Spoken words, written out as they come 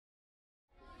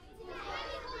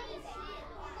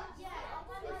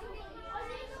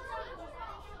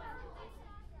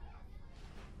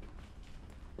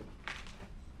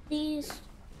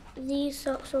These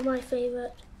socks are my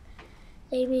favourite.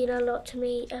 They mean a lot to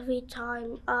me. Every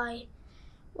time I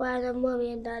wear them,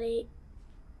 Mummy and Daddy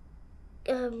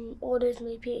orders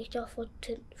me pizza for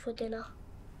dinner.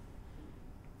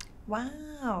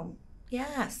 Wow,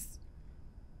 yes.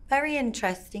 Very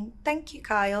interesting. Thank you,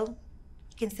 Kyle.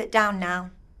 You can sit down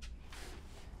now.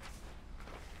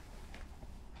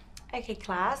 Okay,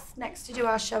 class. Next to do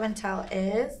our show and tell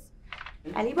is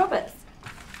Ellie Roberts.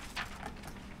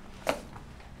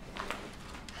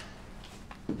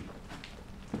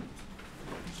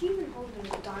 She even holding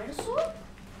a dinosaur?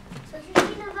 So did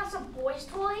you know that's a boy's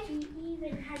toy? She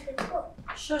even has a book.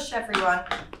 Shush, everyone.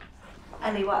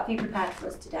 Ellie, what have you prepared for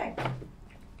us today?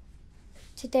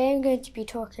 Today I'm going to be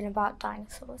talking about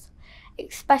dinosaurs,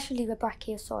 especially the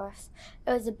Brachiosaurus.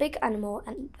 It was a big animal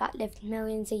that lived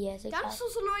millions of years ago.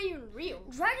 Dinosaurs are not even real.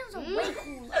 Dragons are way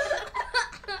cool.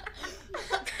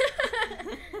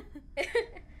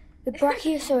 The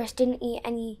Brachiosaurus didn't eat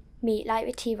any meat like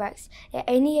the T-Rex. It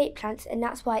only ate plants, and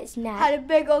that's why its neck Had a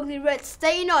big ugly red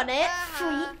stain on it.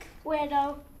 Freak.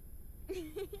 Weirdo.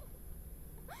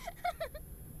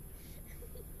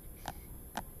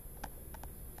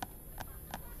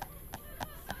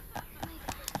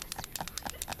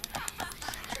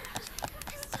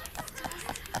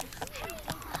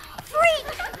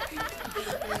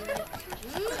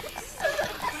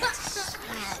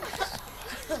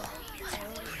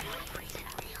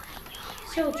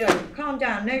 Children, calm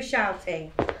down, no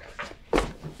shouting.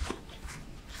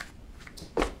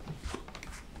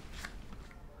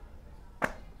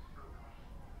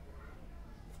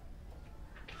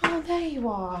 Oh, there you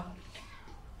are.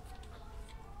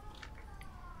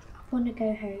 I want to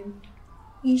go home.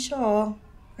 You sure?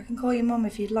 I can call your mum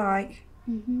if you'd like.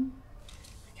 Mm-hmm.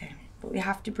 Okay, but we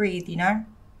have to breathe, you know?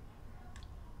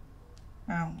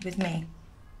 Now, with me.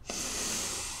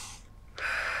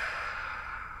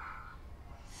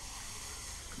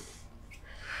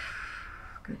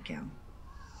 Good girl.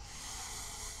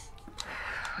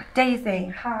 Daisy,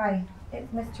 hi.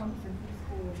 It's Miss Thompson from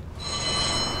school.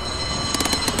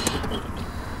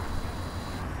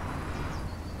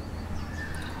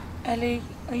 Ellie,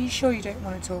 are you sure you don't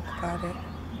want to talk about it?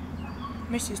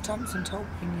 Mrs. Thompson told me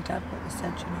and your dad what they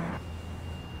said, you know.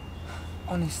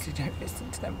 Honestly, don't listen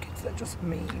to them kids, they're just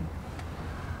mean.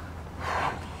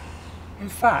 In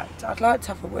fact, I'd like to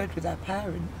have a word with their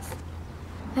parents.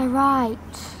 They're right.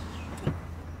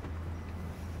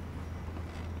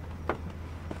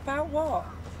 About what?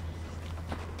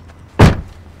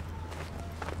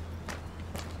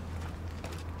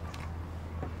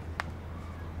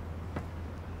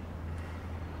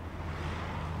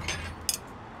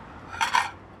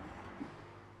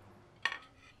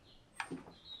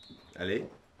 Ellie?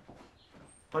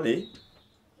 Honey?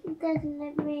 She doesn't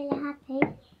look really happy.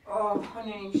 Oh,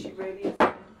 honey, she really is.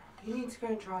 You need to go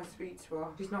and try and speak to her.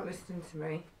 She's not listening to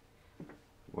me.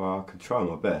 Well, I could try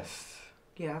my best.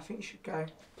 Yeah, I think you should go.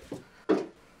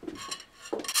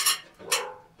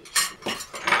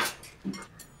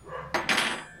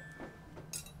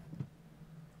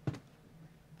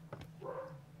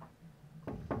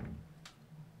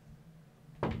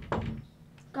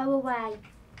 Go away.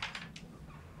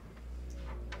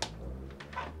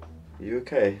 Are you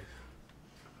okay?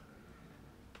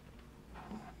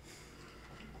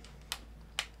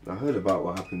 I heard about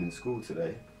what happened in school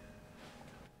today.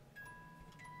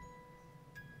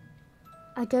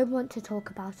 I don't want to talk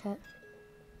about it.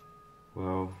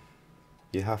 Well,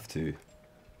 you have to.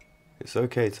 It's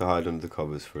okay to hide under the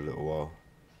covers for a little while,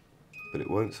 but it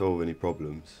won't solve any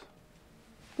problems.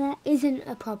 There isn't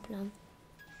a problem.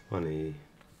 Honey,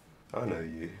 I know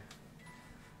you.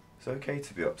 It's okay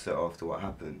to be upset after what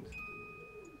happened.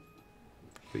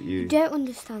 But You don't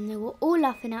understand. They were all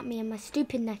laughing at me and my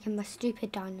stupid neck and my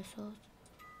stupid dinosaurs.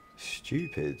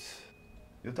 Stupid?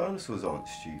 Your dinosaurs aren't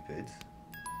stupid.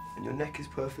 And your neck is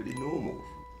perfectly normal.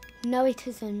 No, it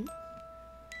isn't.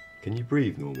 Can you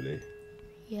breathe normally?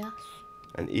 Yes.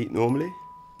 And eat normally?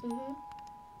 Mhm.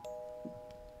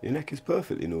 Your neck is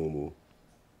perfectly normal.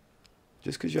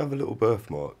 Just because you have a little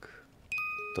birthmark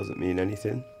doesn't mean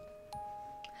anything.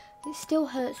 It still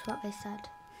hurts what they said.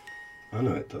 I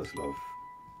know it does, love.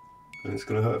 And it's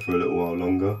going to hurt for a little while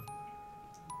longer.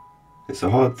 It's a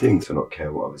hard thing to not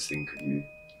care what others think of you.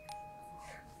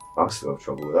 I still have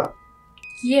trouble with that.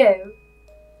 You?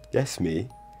 Yes, me.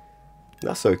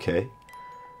 That's okay.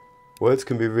 Words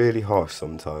can be really harsh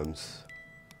sometimes.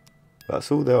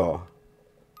 That's all they are.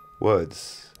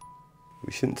 Words.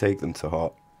 We shouldn't take them to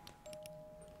heart.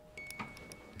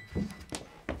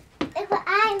 Look what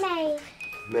I made.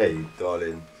 Made,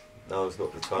 darling. Now's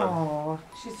not the time. Oh,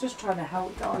 she's just trying to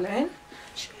help, darling.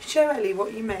 Show Ellie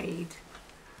what you made.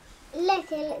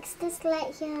 Look, it looks just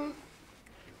like your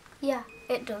Yeah,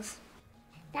 it does.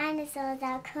 dinosaurs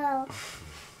are cool.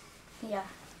 Yeah,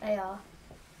 they are.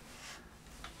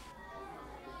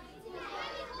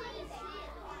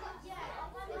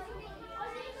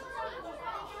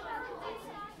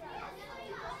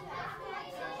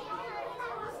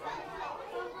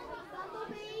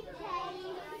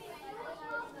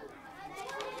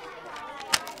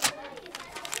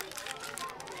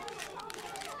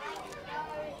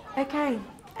 Okay,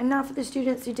 and now for the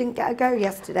students who didn't get a go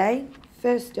yesterday.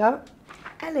 First up,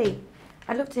 Ellie.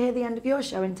 I'd love to hear the end of your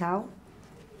show and tell.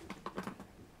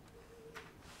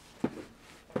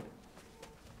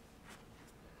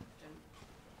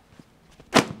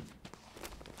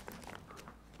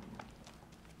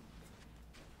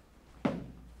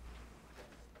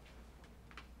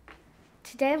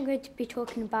 Today I'm going to be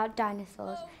talking about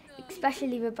dinosaurs,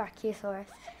 especially the Brachiosaurus.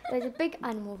 There's a big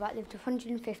animal that lived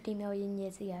 150 million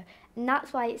years ago, and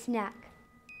that's why its neck.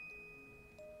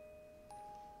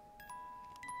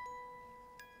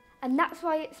 And that's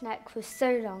why its neck was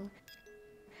so long.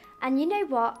 And you know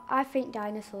what? I think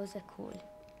dinosaurs are cool.